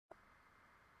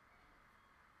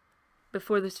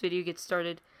before this video gets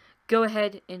started, go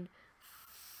ahead and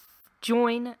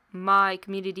join my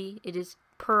community. It is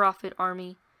Prophet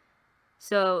Army.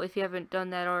 So if you haven't done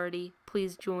that already,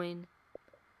 please join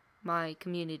my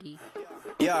community.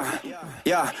 Yeah.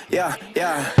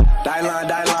 Die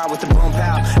line with the boom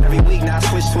pow. Every week now I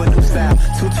switch to a new style.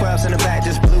 212s in the back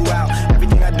just blew out.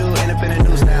 Everything I do end up in the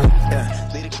news now. Yeah.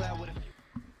 Lead a cloud with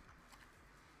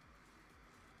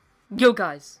Yo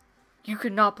guys, you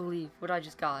could not believe what I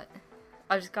just got.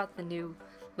 I just got the new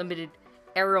limited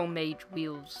Aero Mage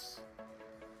wheels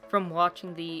from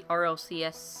watching the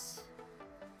RLCS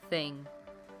thing.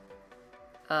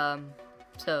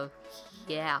 So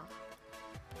yeah.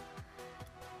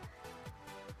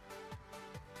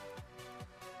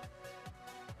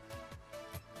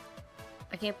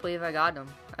 I can't believe I got them.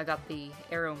 I got the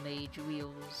Aero Mage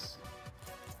wheels.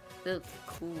 They look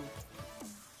cool.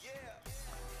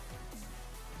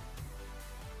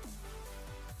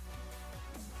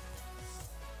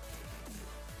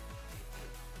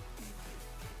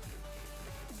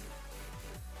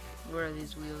 Where are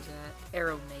these wheels at?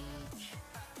 Aero Mage.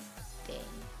 Dang.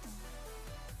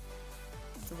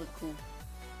 They look cool.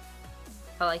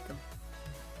 I like them.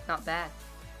 Not bad.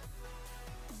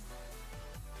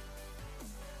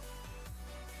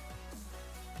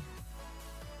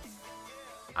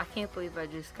 I can't believe I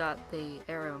just got the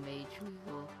Aero Mage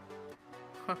wheel.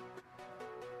 Huh.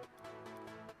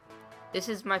 This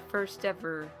is my first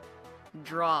ever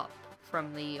drop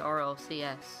from the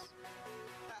RLCS.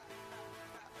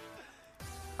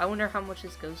 I wonder how much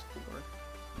this goes for.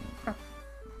 Huh.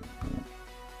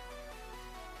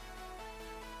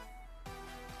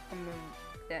 I'm gonna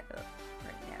look that up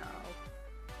right now.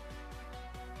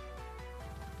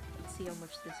 Let's see how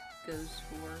much this goes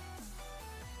for.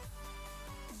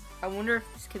 I wonder if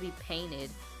this could be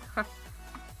painted.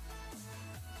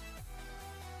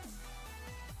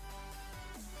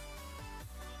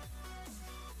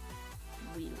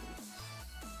 Wheels.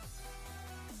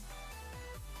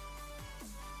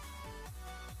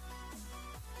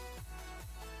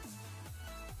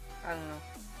 I don't know.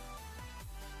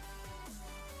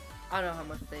 I don't know how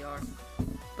much they are,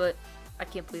 but I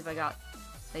can't believe I got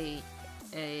a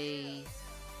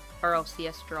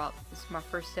RLCS drop. This is my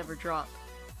first ever drop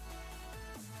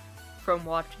from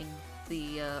watching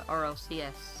the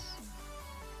RLCS,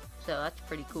 so that's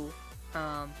pretty cool.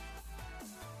 I'm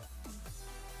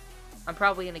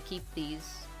probably gonna keep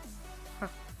these.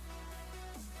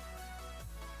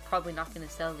 Probably not gonna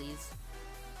sell these,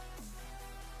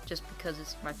 just because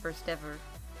it's my first ever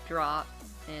drop,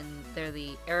 and they're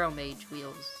the Aero Mage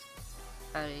wheels.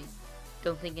 I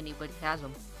don't think anybody has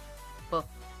them. Well,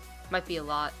 might be a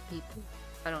lot of people.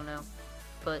 I don't know,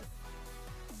 but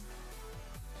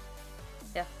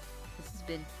yeah, this has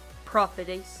been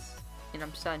ProphetAce, and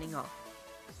I'm signing off.